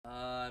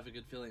have a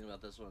good feeling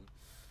about this one.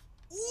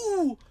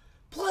 Ooh!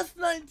 Plus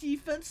 9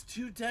 defense,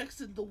 2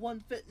 dex, and the 1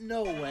 fit.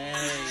 No way, yo.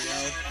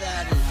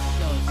 That is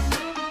so sick.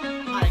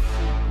 I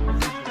can't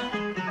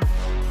believe that.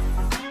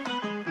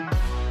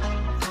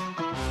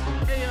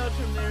 Hey, yo,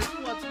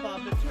 Terminators. What's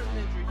poppin'?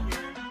 Terminator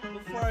here.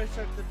 Before I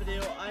start the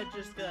video, I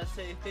just gotta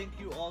say thank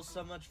you all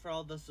so much for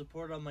all the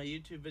support on my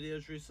YouTube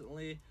videos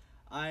recently.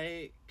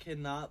 I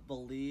cannot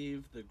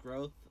believe the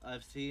growth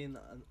I've seen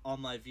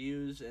on my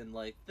views, and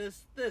like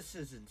this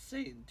is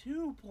insane.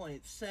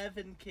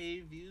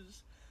 2.7k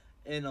views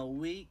in a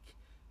week,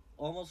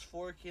 almost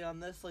 4k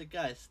on this. Like,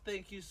 guys,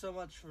 thank you so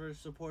much for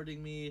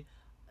supporting me.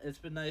 It's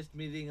been nice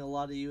meeting a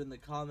lot of you in the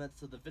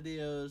comments of the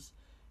videos,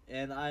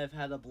 and I've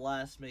had a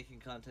blast making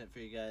content for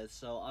you guys,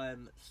 so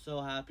I'm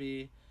so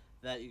happy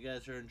that you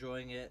guys are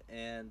enjoying it.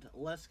 And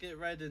let's get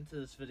right into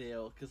this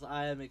video, because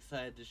I am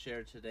excited to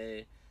share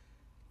today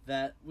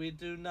that we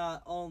do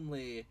not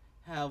only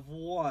have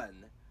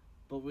 1,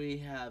 but we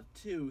have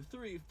 2,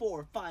 3,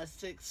 4, 5,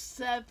 6,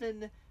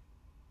 7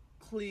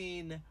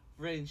 clean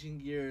ranging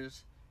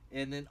gears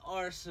and an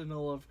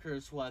arsenal of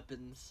cursed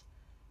weapons.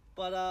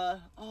 But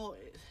oh,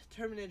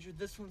 Terminator,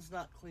 this one's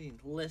not clean.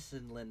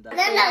 Listen, Linda.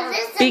 Linda,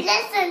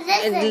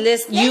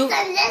 listen,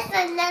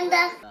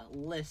 Linda.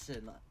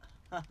 Listen.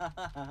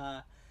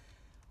 I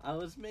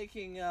was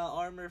making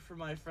armor for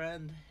my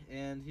friend,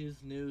 and he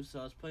was new,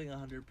 so I was putting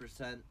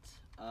 100%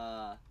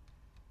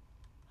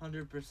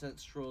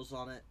 scrolls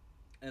on it,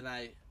 and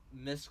I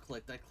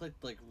misclicked. I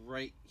clicked like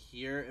right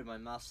here, and my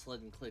mouse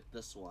slid and clicked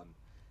this one.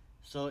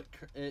 So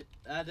it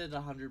added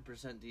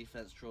 100%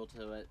 defense scroll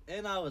to it,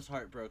 and I was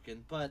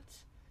heartbroken, but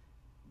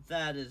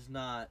that is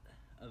not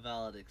a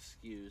valid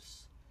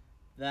excuse.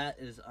 That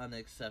is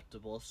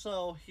unacceptable.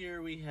 So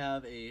here we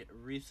have a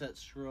reset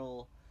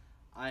scroll.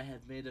 I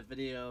had made a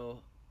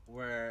video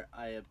where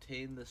I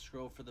obtained the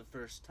scroll for the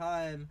first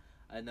time.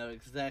 I know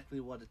exactly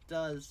what it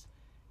does.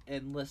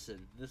 And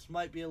listen, this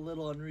might be a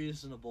little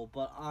unreasonable,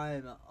 but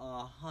I'm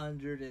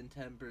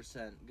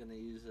 110% gonna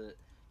use it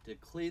to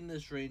clean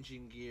this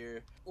ranging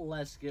gear.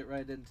 Let's get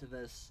right into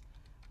this.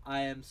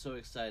 I am so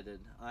excited.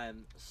 I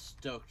am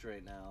stoked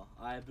right now.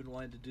 I've been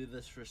wanting to do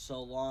this for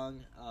so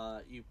long.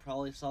 You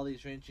probably saw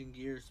these ranging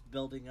gears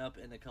building up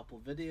in a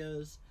couple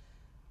videos.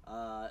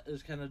 It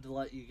was kind of to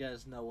let you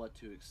guys know what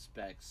to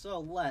expect. So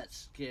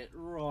let's get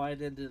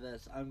right into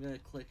this. I'm gonna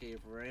click a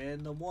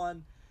random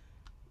one.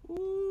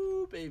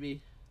 Ooh,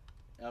 baby.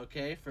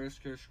 Okay,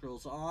 first curse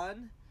scroll's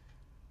on.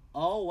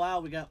 Oh wow,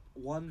 we got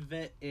 1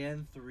 vit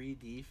and 3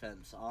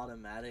 defense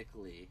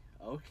automatically.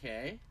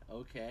 Okay,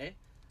 okay.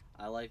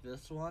 I like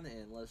this one,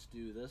 and let's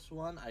do this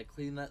one. I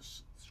cleaned that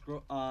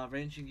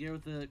ranging gear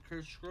with the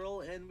curse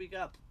scroll, and we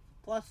got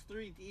plus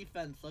 3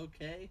 defense.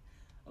 Okay,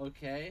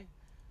 okay.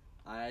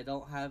 I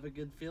don't have a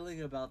good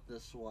feeling about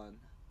this one.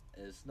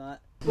 It's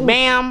not.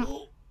 Bam!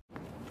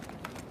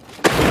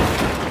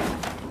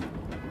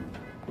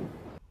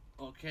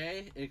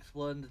 Okay,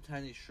 explode into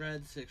tiny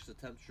shreds, 6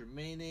 attempts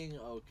remaining.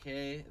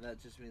 Okay,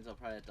 that just means I'll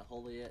probably have to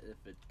holy it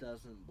if it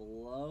doesn't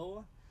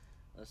blow.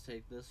 Let's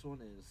take this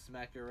one and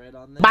smack it right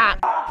on there. Bah!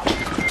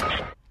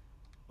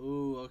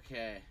 Ooh,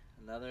 okay.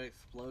 Another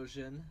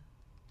explosion.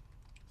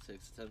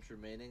 6 attempts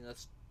remaining.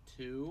 That's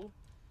 2.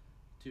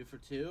 2 for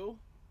 2.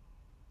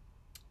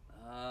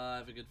 I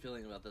have a good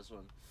feeling about this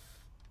one.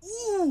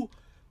 Ooh!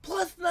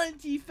 Plus 9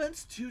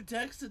 defense, 2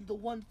 dex, and the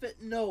 1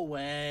 fit. No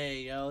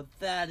way, yo.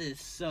 That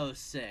is so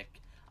sick.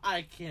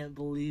 I can't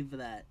believe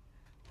that.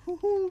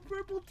 Woohoo!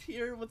 Purple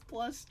tier with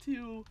plus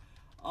 2.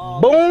 Oh,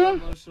 I'm so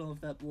emotional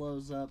if that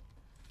blows up.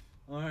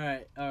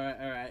 Alright, alright,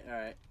 alright,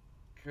 alright.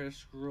 Curse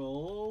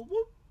scroll.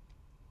 Whoop.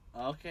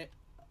 Okay.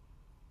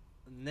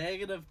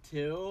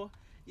 -2.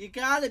 You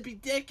gotta be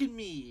dicking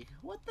me.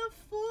 What the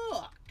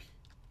fuck?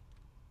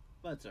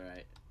 That's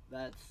alright.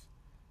 That's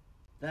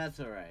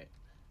alright.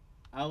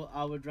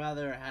 I would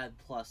rather have had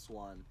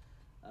 +1.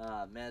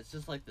 Man, it's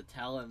just like the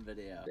Talon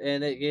video.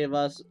 And it gave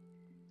us...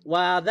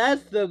 Wow,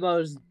 that's the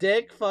most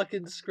dick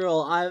fucking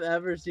scroll I've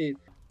ever seen.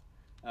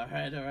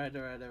 Alright, alright,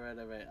 alright, alright,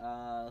 alright.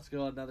 Let's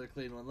go another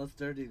clean one. Let's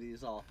dirty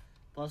these all.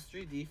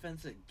 +3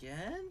 defense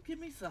again? Give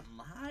me something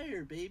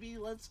higher, baby.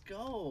 Let's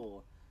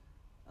go.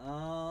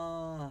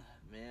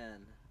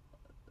 Man.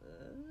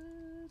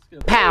 Let's go.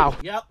 Pow!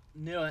 Yep,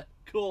 knew it.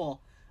 Cool.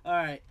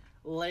 Alright,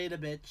 later,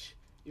 bitch.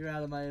 You're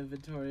out of my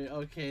inventory.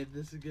 Okay,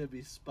 this is gonna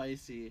be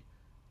spicy.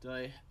 Do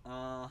I,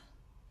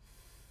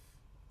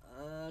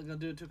 gonna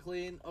do it to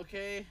clean.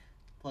 Okay.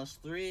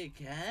 +3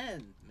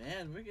 again.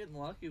 Man, we're getting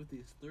lucky with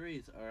these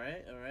 3s.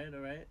 Alright, alright,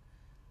 alright.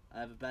 I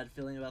have a bad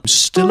feeling about this.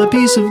 Still a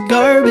piece of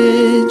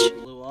garbage.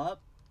 Blew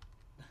up.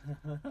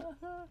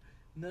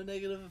 No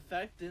negative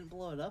effect. Didn't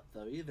blow it up,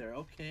 though, either.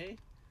 Okay.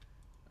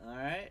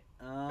 Alright.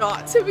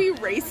 Not to be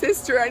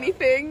racist or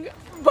anything,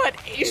 but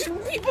Asian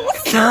people.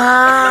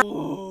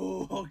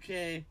 Oh,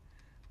 okay.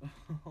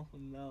 Oh,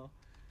 no.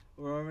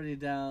 We're already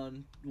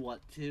down,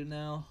 what, 2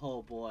 now?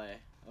 Oh,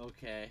 boy.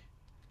 Okay.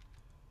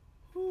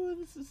 Ooh,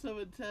 this is so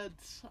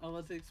intense. I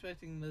wasn't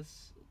expecting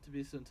this to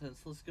be so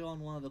intense. Let's go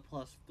on one of the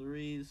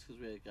 +3s,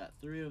 because we got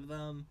 3 of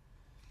them.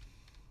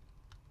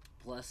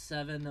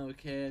 +7,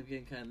 okay, I'm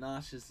getting kind of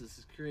nauseous, this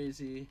is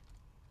crazy.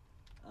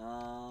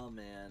 Oh,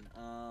 man,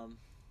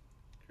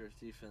 curse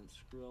defense,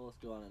 scroll, let's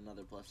go on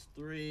another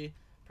 +3.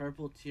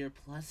 Purple tier,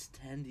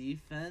 +10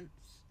 defense.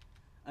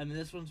 I mean,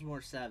 this one's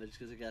more savage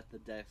because it got the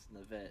dex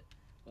and the vit.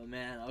 But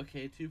man,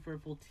 okay, 2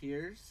 purple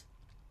tiers.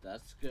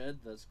 That's good,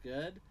 that's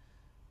good.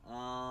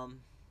 I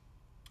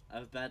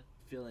have a bad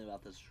feeling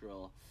about this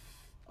scroll.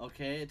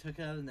 Okay, it took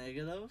out a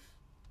negative.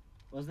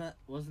 Wasn't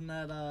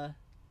that,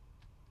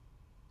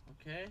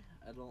 okay,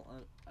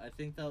 I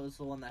think that was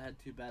the one that had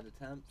 2 bad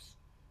attempts.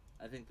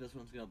 I think this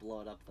one's gonna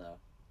blow it up, though.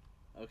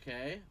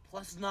 Okay,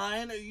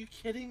 +9, are you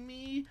kidding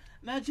me?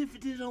 Imagine if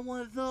it did on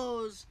one of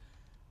those.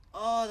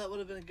 Oh, that would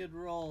have been a good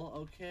roll.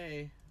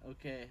 Okay,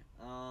 okay,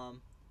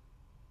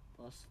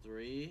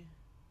 +3,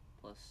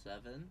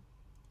 +7.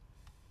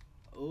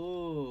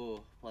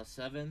 Ooh,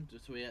 +7,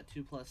 so we got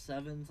 2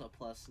 +7s, a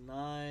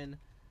 +9.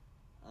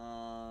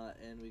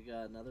 And we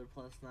got another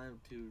 +9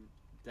 with 2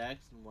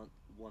 dex and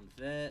one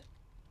vit.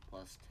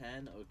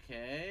 +10,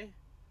 okay.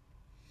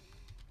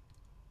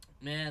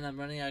 Man, I'm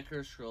running out of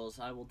curse scrolls.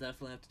 I will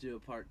definitely have to do a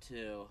part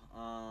 2.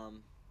 I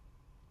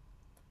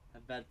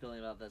have a bad feeling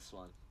about this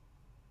one.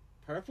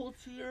 Purple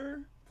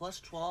tier,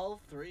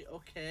 +12, 3,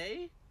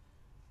 okay.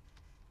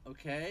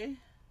 Okay.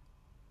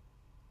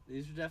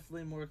 These are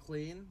definitely more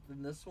clean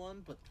than this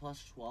one, but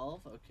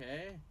 +12,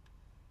 okay.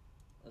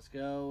 Let's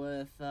go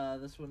with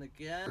this one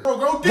again.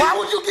 Why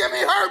would you give me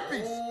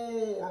herpes?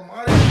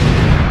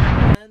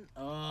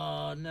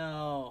 Oh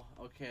no.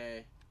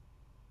 Okay.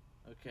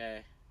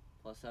 Okay.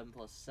 +7,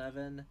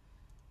 +7,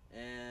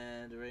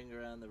 and ring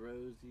around the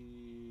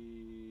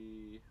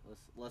rosy.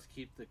 Let's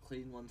keep the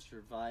clean one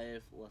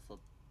survive. Let's let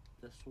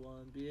this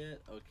one be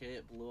it. Okay,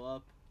 it blew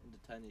up into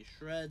tiny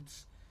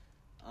shreds.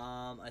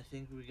 I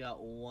think we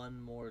got one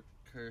more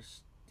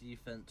curse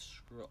defense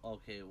scroll.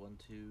 Okay, 1,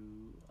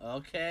 2.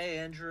 Okay,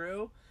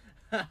 Andrew.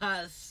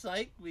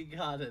 Psych, we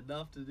got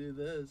enough to do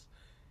this.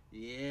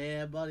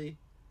 Yeah, buddy.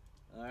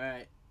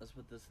 Alright, let's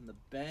put this in the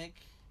bank.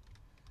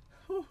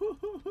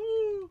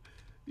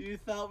 You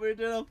thought we were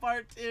doing a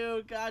part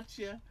 2.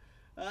 Gotcha.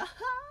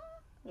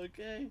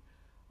 Okay.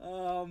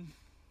 Oh,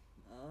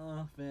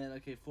 man.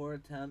 Okay, 4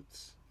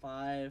 attempts.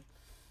 5.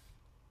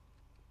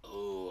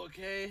 Oh,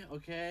 okay.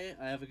 Okay.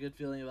 I have a good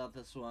feeling about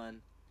this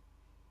one.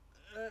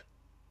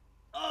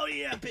 Oh,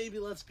 yeah, baby.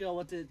 Let's go.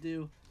 What did it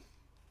do?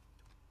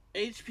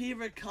 HP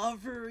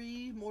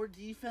recovery. More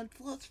defense.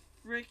 Let's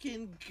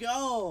freaking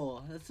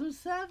go. That's so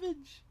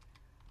savage.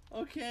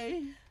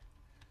 Okay.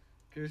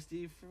 Curse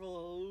defense.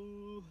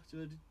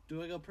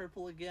 Do I go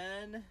purple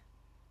again?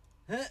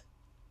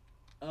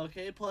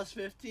 Okay,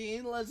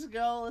 +15. Let's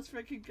go. Let's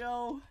freaking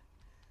go.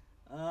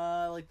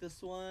 Like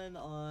this one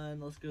on.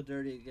 Let's go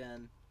dirty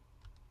again.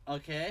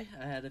 Okay,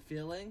 I had a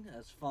feeling.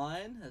 That's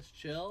fine. That's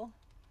chill.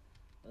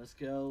 Let's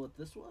go with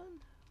this one.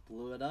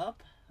 Blew it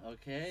up.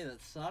 Okay,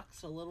 that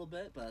sucks a little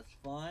bit, but that's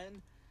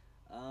fine.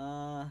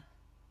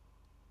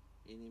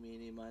 Eeny,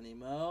 meeny, miny,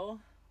 mo.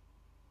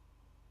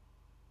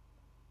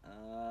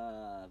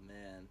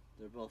 Man.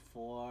 They're both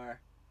 4.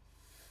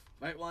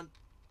 Right one.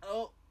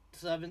 Oh,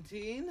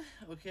 17.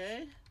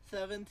 Okay.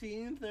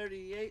 17,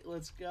 38.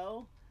 Let's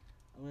go.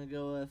 I'm gonna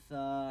go with,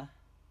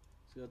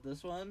 let's go with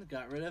this one.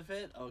 Got rid of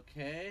it.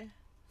 Okay.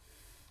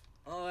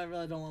 Oh, I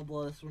really don't want to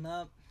blow this one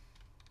up.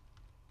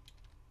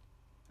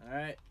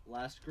 Alright,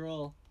 last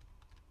scroll.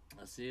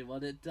 Let's see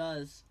what it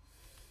does.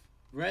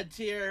 Red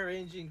tier,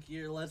 ranging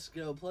gear. Let's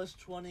go.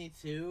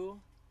 +22.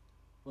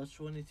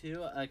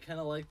 +22. I kind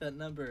of like that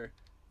number.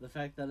 The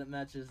fact that it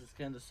matches is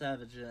kind of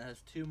savage, and it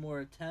has 2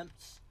 more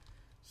attempts.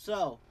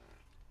 So,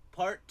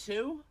 part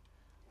 2,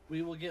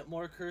 we will get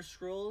more curse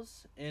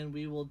scrolls, and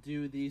we will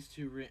do these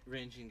 2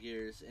 ranging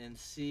gears and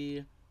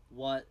see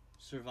what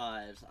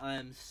survives. I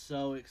am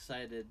so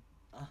excited.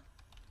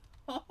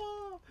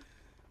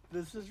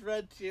 This is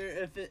red tier.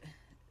 If it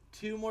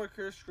 2 more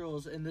curse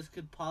scrolls, and this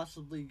could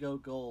possibly go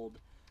gold.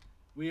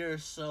 We are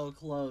so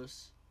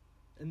close,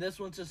 and this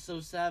one's just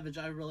so savage.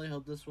 I really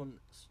hope this one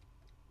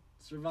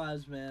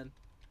survives, man.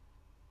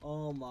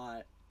 Oh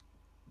my,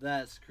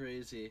 that's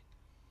crazy.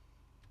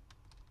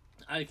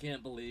 I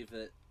can't believe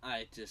it.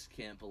 I just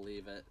can't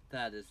believe it.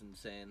 That is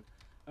insane.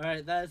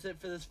 Alright, that is it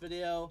for this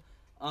video.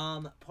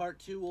 Part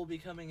 2 will be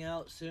coming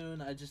out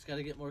soon. I just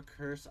gotta get more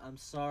curse. I'm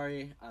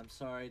sorry. I'm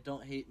sorry.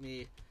 Don't hate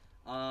me.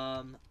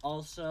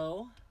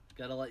 Also,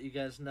 gotta let you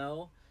guys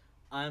know,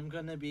 I'm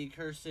gonna be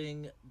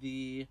cursing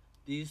these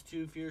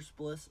 2 Fierce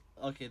Bliss.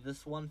 Okay,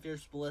 this one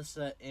Fierce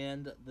Ballista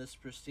and this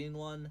Pristine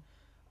one.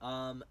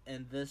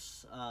 And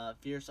this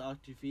Fierce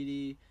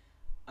Octufidi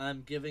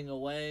I'm giving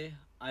away.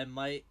 I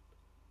might,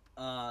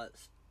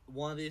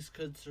 one of these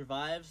could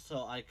survive,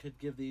 so I could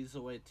give these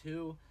away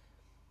too.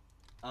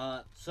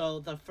 So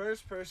the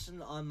first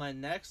person on my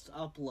next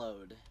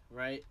upload,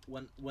 right,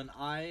 when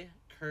I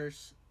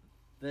curse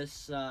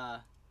this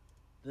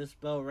this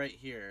bow right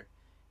here,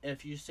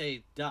 if you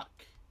say duck,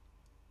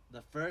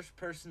 the first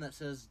person that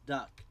says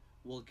duck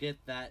will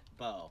get that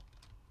bow.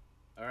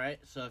 Alright,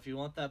 so if you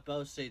want that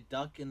bow, say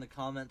duck in the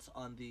comments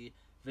on the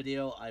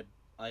video I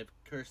I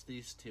curse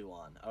these two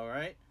on.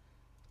 Alright?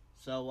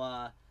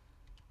 So,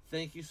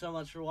 thank you so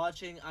much for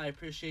watching. I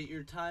appreciate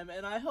your time,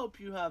 and I hope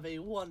you have a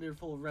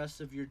wonderful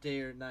rest of your day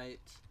or night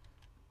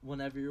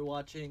whenever you're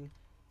watching.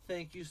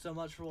 Thank you so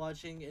much for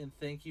watching, and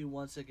thank you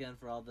once again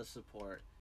for all the support.